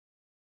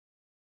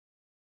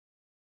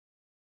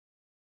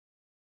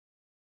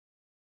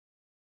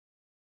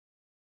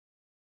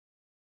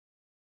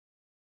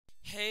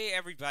Hey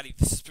everybody,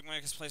 this is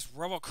Pikminnicus plays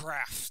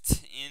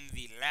Robocraft. In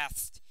the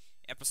last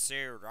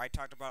episode, I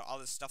talked about all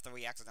this stuff that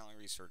we accidentally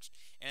researched.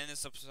 And in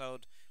this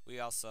episode, we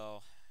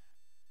also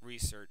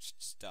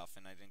researched stuff,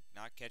 and I did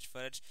not catch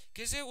footage,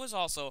 because it was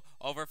also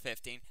over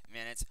 15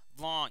 minutes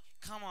long.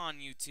 Come on,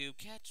 YouTube,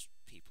 catch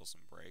people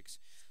some breaks.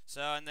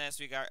 So in this,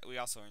 we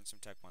also earned some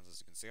tech points, as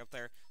you can see up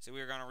there. So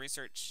we are going to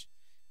research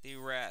the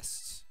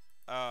rest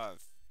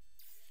of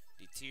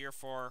the Tier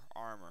 4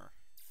 armor.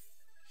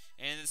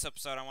 And in this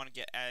episode, I want to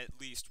get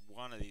at least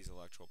one of these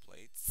electro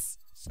plates.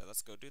 So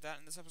let's go do that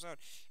in this episode.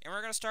 And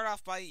we're going to start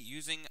off by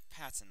using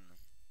Patton.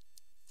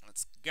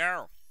 Let's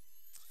go.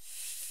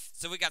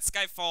 So we got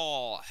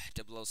Skyfall,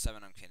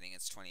 007, I'm kidding,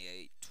 it's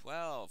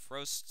 2812.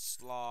 Roast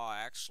Slaw,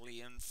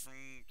 actually,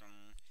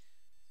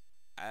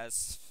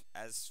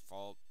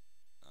 Asphalt,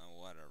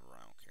 whatever,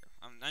 I don't care.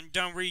 I'm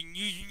done reading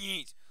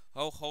it.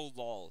 Ho ho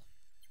lol.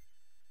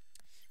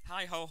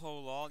 Hi ho ho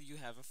lol, you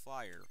have a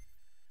flyer.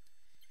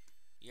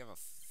 You have a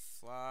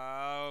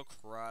oh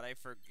crud, I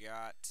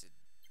forgot to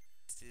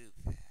do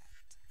that.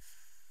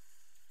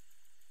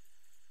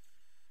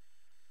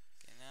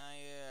 Can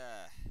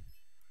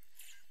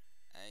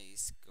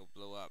ice go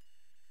blow up?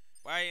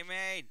 Why are you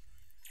made?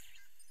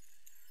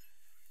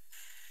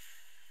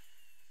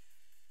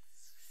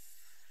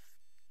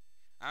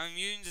 I'm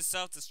immune to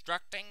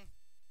self-destructing?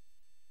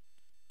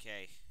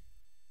 Okay.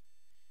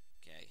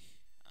 Okay.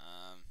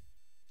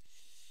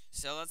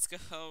 So let's go.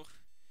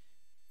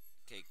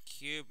 Okay,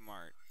 Cube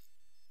Mart.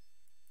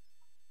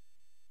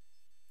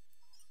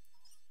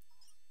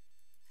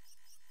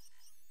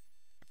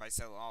 If I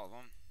sell all of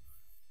them.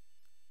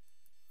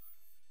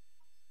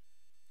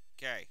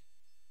 Okay.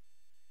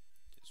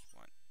 Just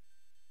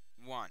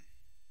one.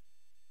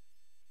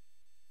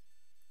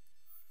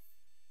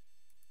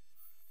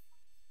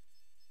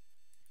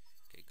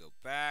 Okay, go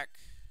back.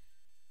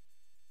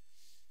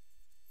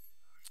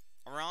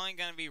 We're only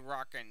gonna be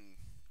rocking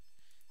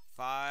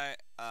 4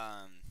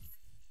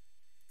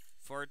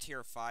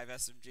 tier 5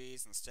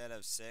 SMGs instead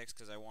of 6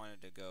 because I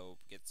wanted to go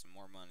get some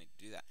more money to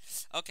do that.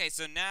 Okay,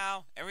 so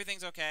now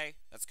everything's okay.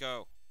 Let's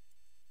go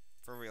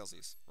for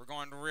realsies. We're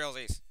going to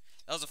realsies.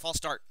 That was a false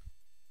start.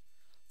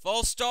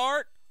 Full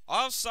start.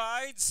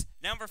 Offsides.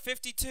 Number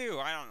 52.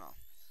 I don't know.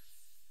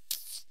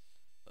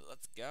 But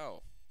let's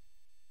go.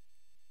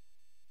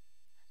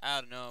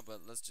 I don't know,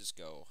 but let's just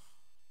go.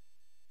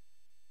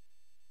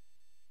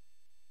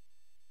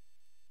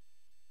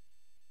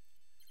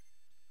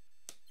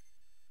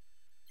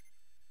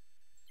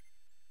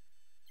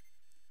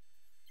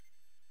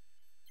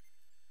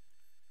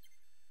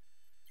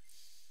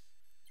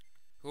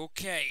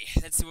 Okay,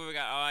 let's see what we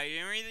got. Oh, I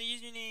didn't read the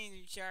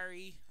username.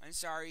 Sorry. I'm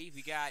sorry.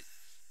 We got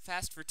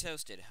fast for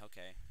toasted.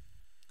 Okay.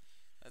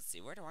 Let's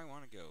see. Where do I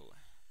want to go?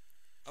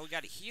 Oh, we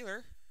got a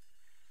healer.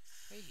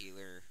 Hey,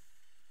 healer.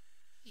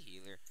 Hey,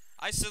 healer.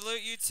 I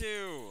salute you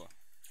too.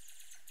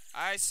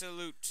 I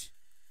salute.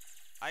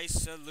 I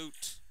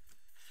salute.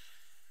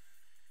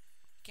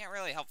 Can't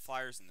really help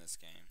flyers in this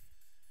game.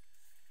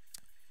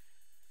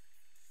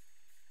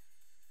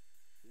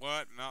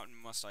 What mountain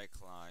must I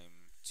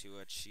climb to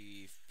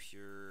achieve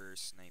pure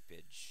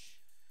snipage?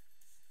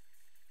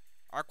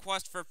 Our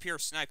quest for pure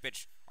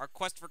snipage. Our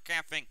quest for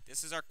camping.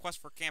 This is our quest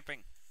for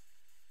camping.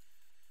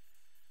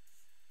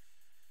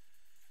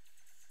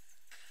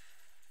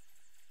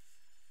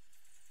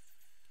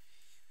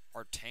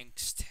 Our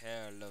tank's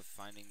tale of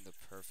finding the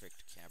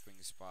perfect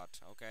camping spot.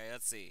 Okay,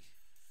 let's see.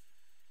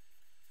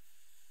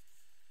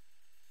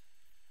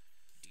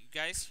 Do you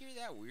guys hear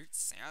that weird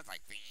sound?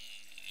 Like...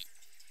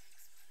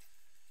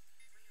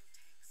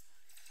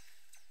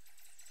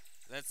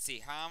 Let's see,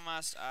 how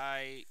must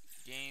I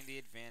gain the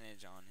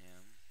advantage on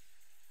him?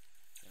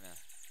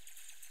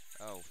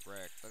 Oh,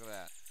 frick. Look at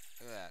that.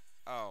 Look at that.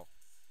 Oh.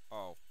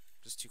 Oh.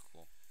 Just too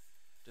cool.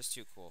 Just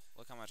too cool.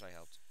 Look how much I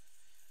helped.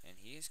 And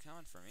he is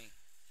coming for me.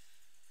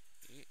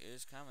 He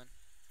is coming.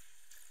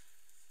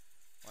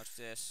 Watch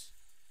this.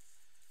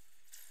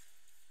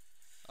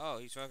 Oh,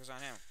 he's focused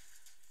on him.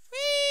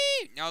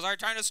 Whee! Now's our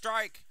time to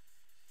strike.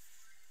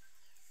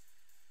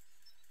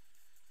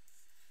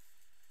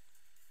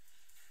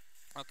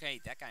 Okay,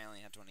 that guy only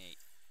had 28%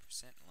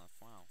 left.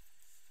 Wow.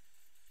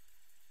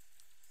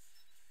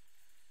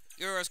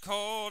 You're as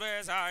cold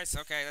as ice.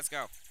 Okay, let's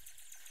go.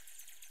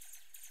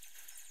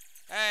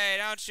 Hey,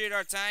 don't shoot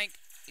our tank.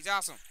 He's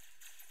awesome.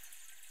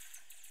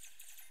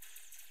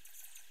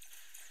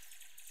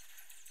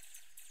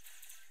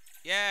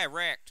 Yeah,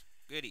 wrecked.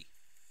 Goody.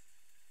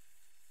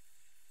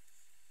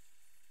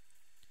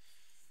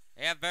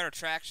 They have better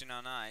traction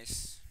on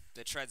ice.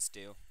 The treads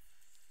do.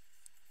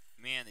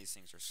 Man, these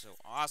things are so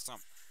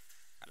awesome.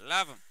 I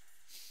love them.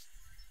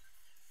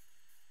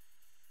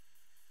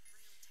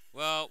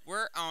 Well,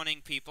 we're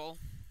owning people.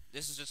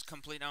 This is just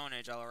complete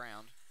ownage all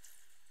around.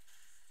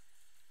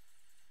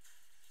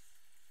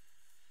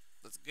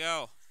 Let's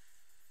go.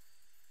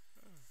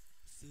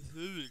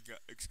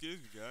 Excuse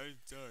me, guys.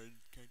 Sorry,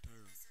 kind of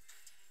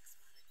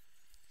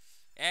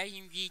tired.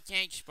 SMG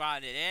tank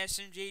spotted.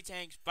 SMG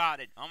tank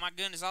spotted. Oh my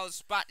goodness, all this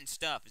spotting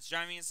stuff. It's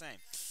driving me insane.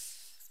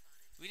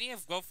 We need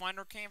to go find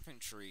our camping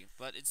tree,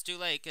 but it's too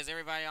late because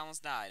everybody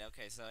almost died.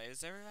 Okay, so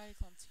is everybody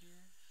clumped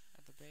here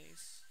at the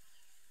base?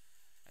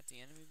 At the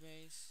enemy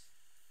base?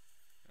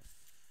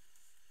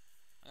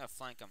 I'm gonna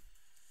flank them.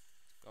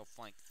 Go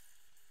flank.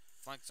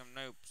 Flank some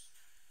noobs.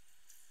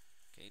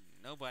 Okay,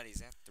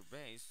 nobody's at their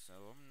base, so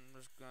I'm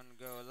just gonna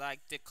go like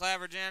the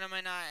clever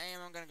gentleman I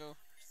am. I'm gonna go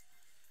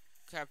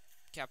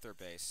cap their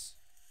base.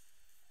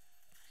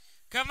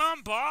 Come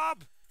on,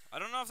 Bob! I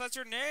don't know if that's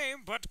your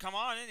name, but come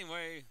on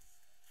anyway.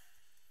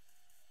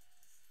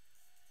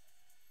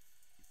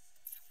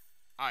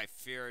 I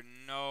fear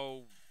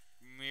no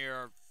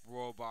mere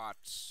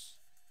robots.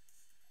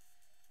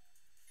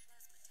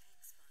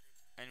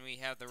 And we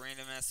have the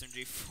random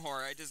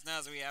SMG4. I just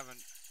noticed we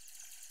haven't.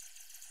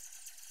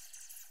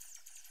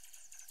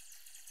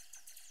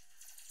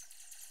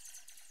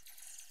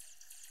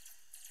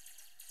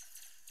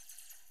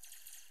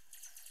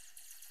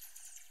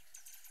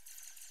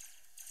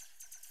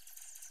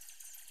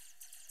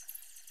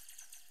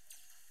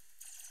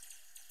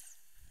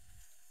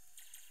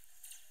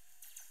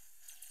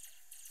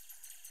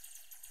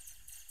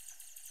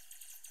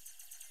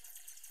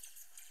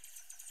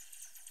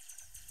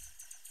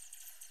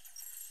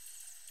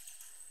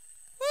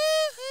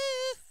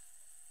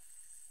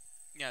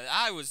 Yeah,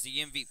 I was the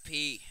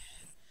MVP.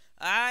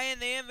 I am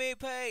the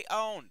MVP.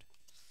 Owned.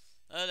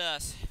 Let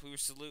us. We were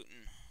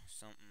saluting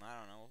something. I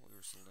don't know what we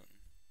were saluting.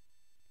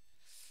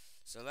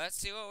 So let's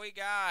see what we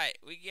got.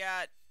 We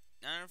got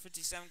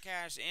 957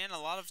 cash and a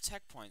lot of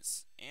tech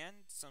points.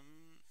 And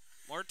some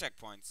more tech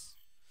points.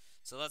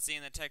 So let's see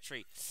in the tech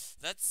tree.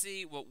 Let's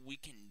see what we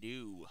can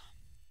do.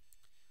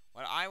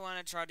 What I want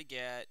to try to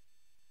get.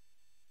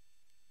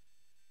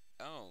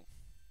 Oh.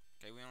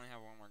 Okay, we only have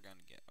one more gun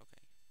to get. Okay.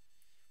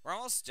 We're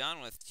almost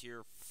done with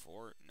tier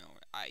 4. No,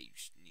 I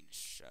need to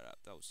shut up.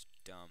 That was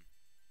dumb.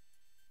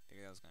 I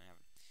figured that was going to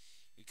happen.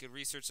 We could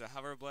research the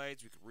hover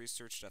blades. We could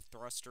research the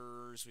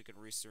thrusters. We could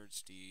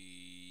research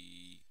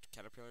the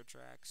caterpillar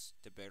tracks.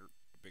 The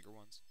bigger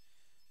ones.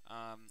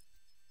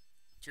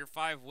 Tier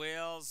 5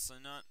 whales. So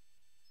not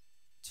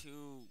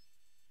too...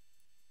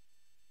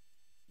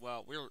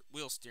 Well,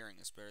 wheel steering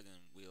is better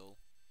than wheel.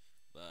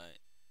 But,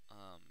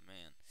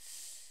 man.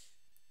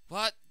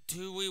 What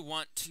do we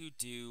want to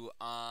do?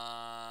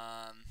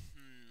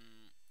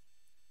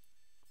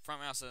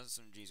 Front mouse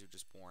SMGs are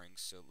just boring,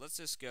 so let's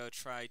just go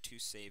try to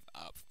save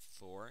up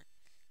for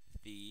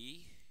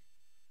the...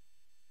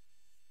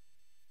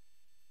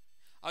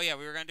 Oh yeah,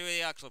 we were gonna do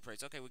the actual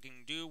praise. Okay, we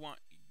can do one.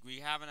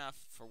 We have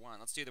enough for one.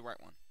 Let's do the right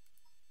one.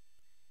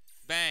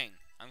 Bang!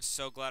 I'm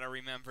so glad I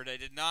remembered. I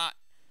did not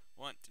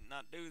want to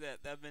not do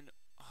that. That'd been...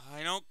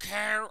 I don't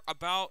care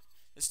about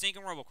the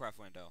stinking Robocraft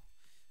window.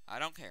 I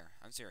don't care.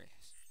 I'm serious.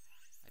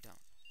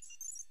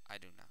 I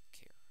do not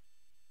care.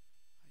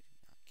 I do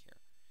not care.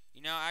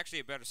 You know, actually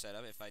a better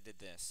setup if I did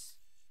this.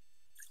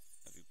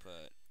 If you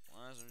put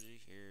one SMG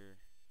here,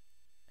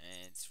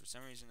 and for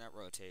some reason that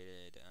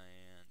rotated,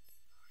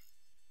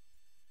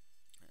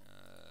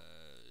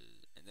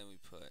 and then we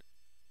put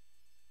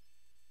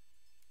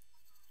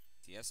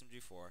the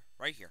SMG4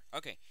 right here.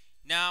 Okay,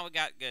 now we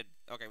got good.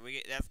 Okay,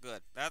 that's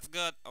good. That's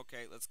good.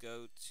 Okay, let's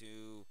go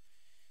to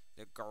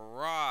the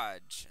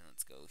garage, and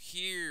let's go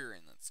here,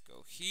 and let's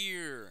go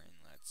here, and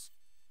let's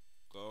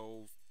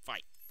go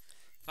fight.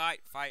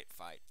 Fight.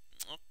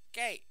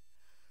 Okay.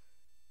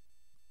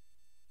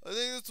 I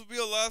think this will be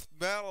a last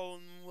battle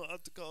and we'll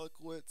have to call it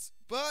quits.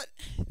 But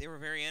they were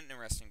very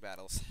interesting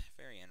battles.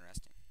 Very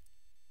interesting.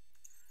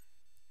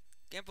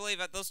 Can't believe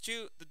that the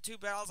two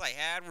battles I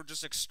had were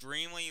just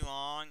extremely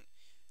long.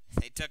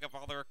 They took up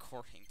all the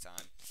recording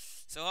time.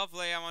 So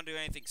hopefully I won't do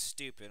anything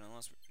stupid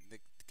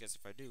because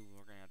if I do,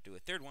 we're going to have to do a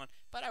third one.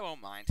 But I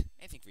won't mind.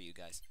 Anything for you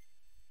guys.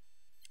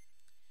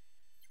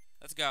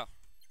 Let's go.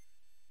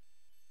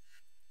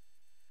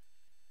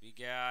 We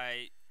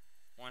got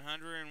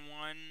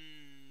 101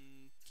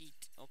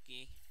 teeth.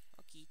 Okay,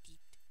 teeth.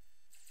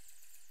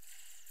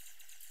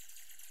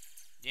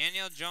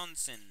 Daniel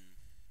Johnson.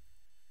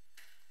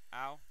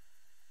 Ow.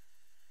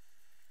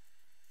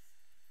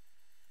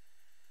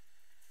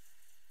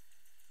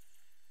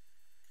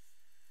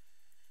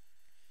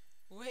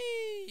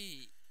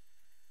 Whee!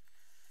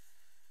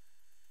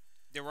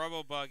 The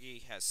Robo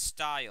Buggy has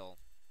style.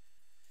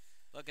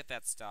 Look at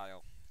that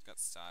style. It's got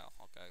style.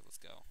 Okay, let's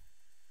go.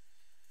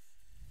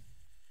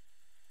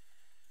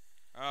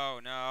 Oh,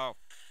 no.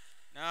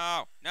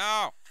 No.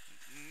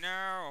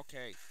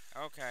 Okay.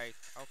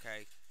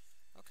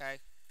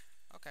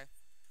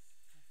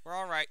 We're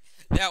alright.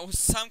 That was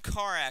some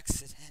car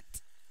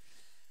accident.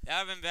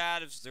 That would have been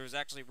bad if there was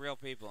actually real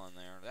people in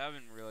there. That would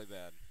have been really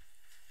bad.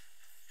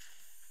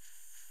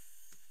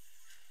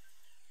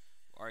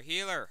 Our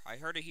healer. I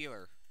heard a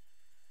healer.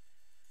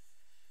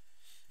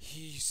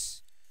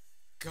 He's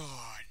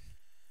gone.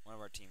 One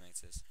of our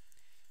teammates is.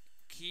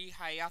 Ki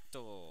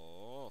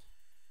Hayato.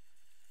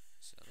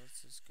 So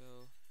let's just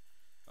go.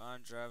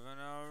 I'm driving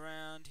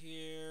around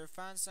here.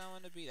 Find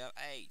someone to beat up.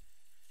 Hey.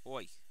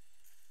 Oi.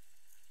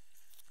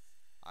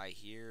 I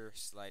hear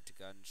slight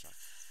gunshot.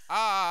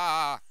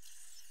 Ah!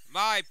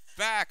 My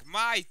back!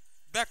 My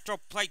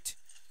plate.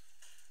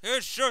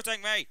 Who's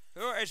shooting me?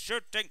 Who is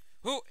shooting?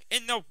 Who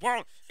in the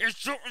world is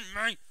shooting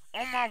me?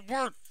 Oh my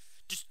word!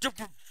 Just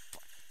stupid.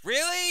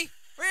 Really?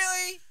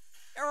 Really?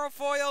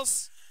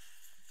 Aerofoils?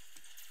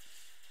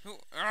 Who?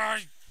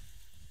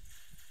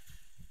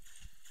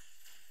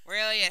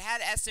 Really? It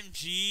had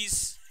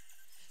SMGs?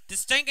 The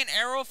stinking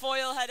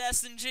aerofoil had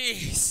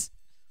SMGs.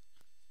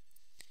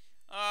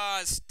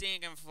 Oh,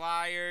 stinking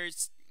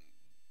flyers.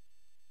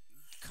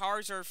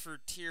 Cars are for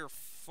tier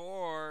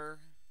 4.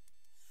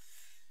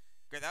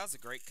 Great, that was a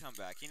great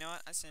comeback. You know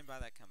what? I stand by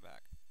that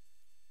comeback.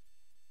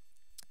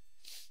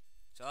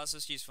 So let's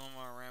just use one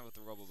more round with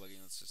the Robo Buggy.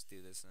 Let's just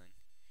do this thing.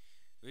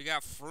 We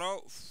got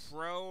Fro. Is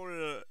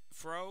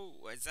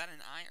that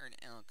an I or an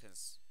L?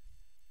 Cause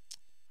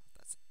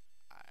that's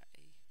I.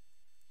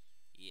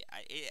 Yeah,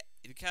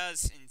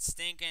 because in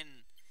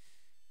stinking.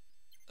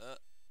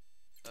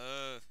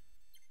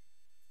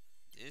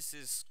 This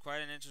is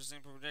quite an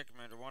interesting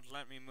predicament. It won't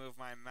let me move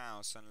my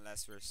mouse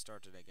unless we're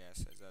started, I guess.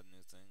 Is that a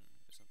new thing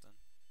or something?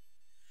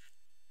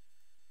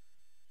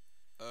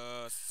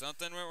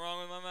 Something went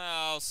wrong with my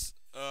mouse.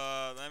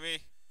 Let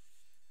me.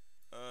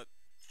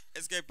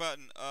 Escape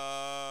button.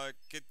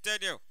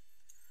 Continue.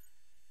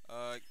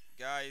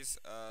 Guys,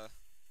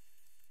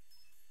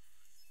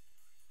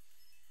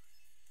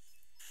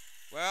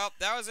 well,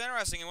 that was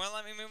interesting. It won't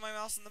let me move my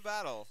mouse in the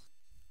battle.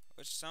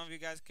 Which some of you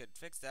guys could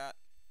fix that.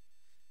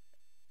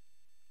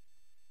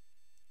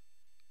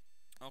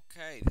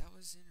 Okay, that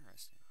was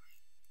interesting.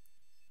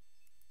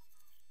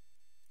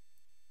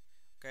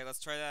 Okay, let's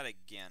try that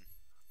again.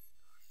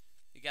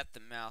 You got the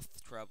mouth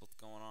trouble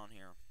going on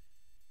here.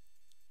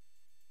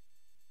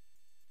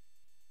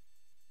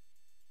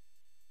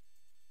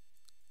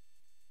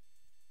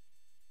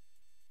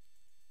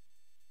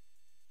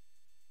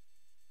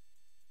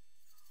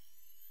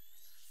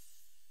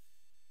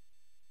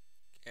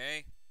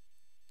 Okay.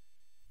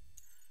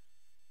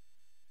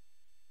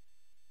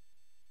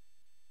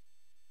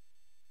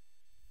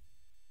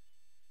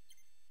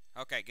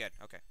 Okay, good.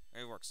 Okay,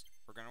 it works.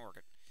 We're gonna work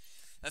it.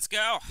 Let's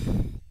go.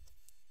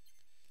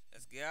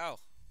 Let's go.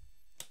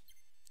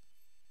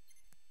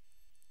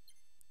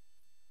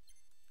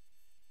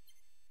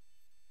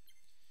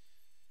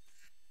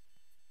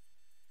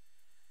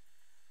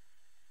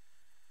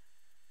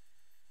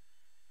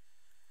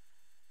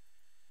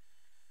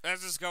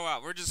 Let's just go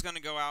out. We're just gonna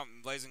go out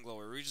in blazing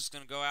glory. We're just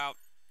gonna go out.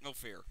 No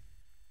fear.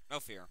 No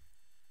fear.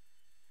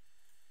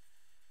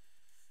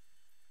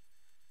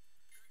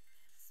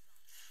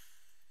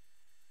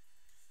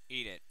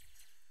 Eat it.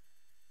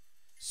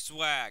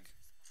 Swag.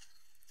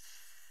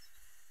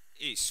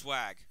 Eat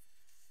swag.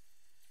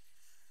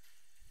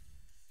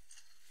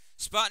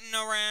 Spotting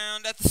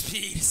around at the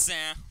speed of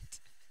sound.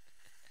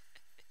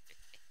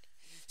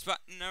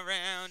 Spotting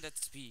around at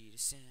the speed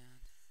of sound.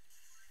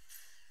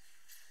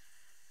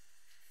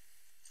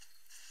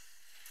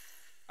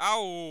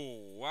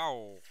 Ow,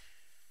 wow.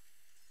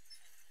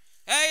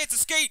 Hey, it's a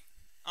skate!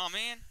 Oh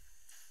man.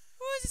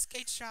 Who is a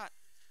skate shot?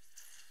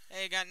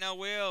 Hey, got no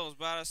wheels,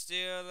 but I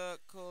still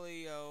look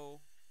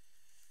coolio.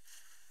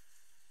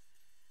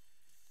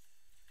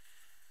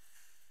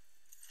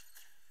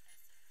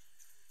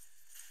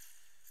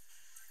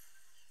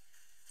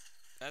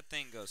 That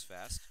thing goes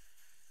fast.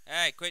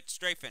 Hey, quit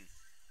strafing.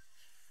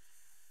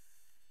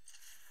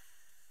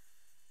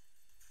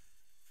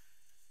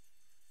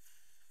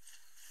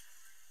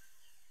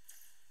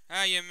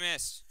 Oh, you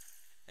missed.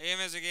 Hey, you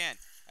missed again.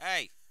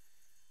 Hey.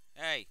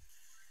 Hey.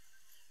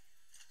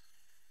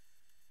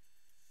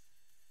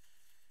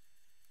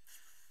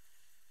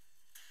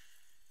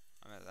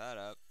 I messed that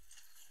up.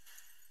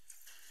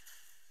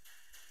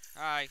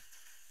 Hi.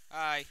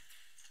 Hi.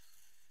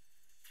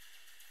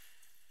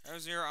 That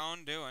was your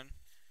own doing.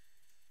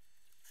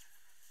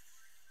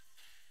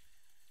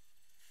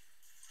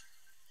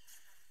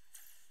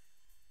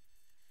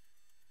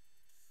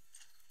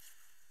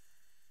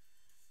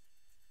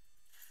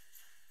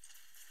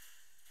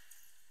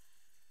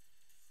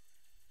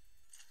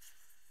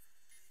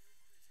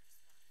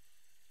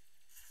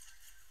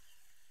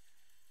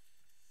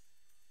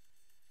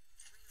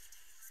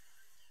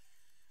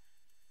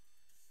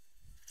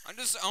 I'm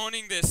just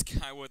owning this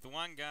guy with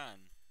one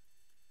gun.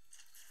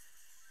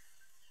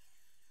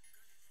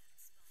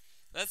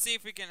 Let's see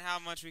if we can, how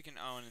much we can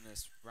own in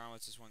this round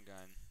with just one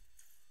gun.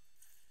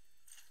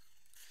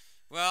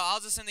 Well, I'll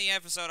just end the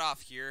episode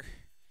off here,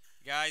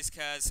 guys,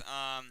 because,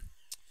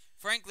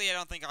 frankly, I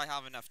don't think I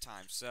have enough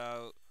time.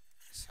 So,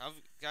 hope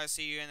you guys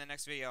see you in the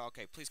next video.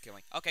 Okay, please kill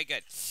me. Okay,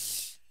 good.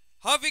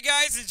 Hope you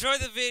guys enjoyed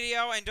the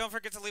video, and don't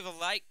forget to leave a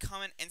like,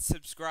 comment, and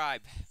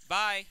subscribe.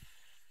 Bye.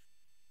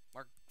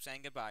 We're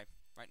saying goodbye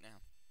right now.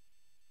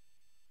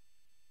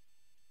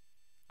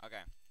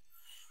 Okay.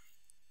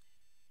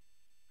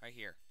 Right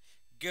here.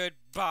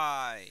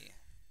 Goodbye.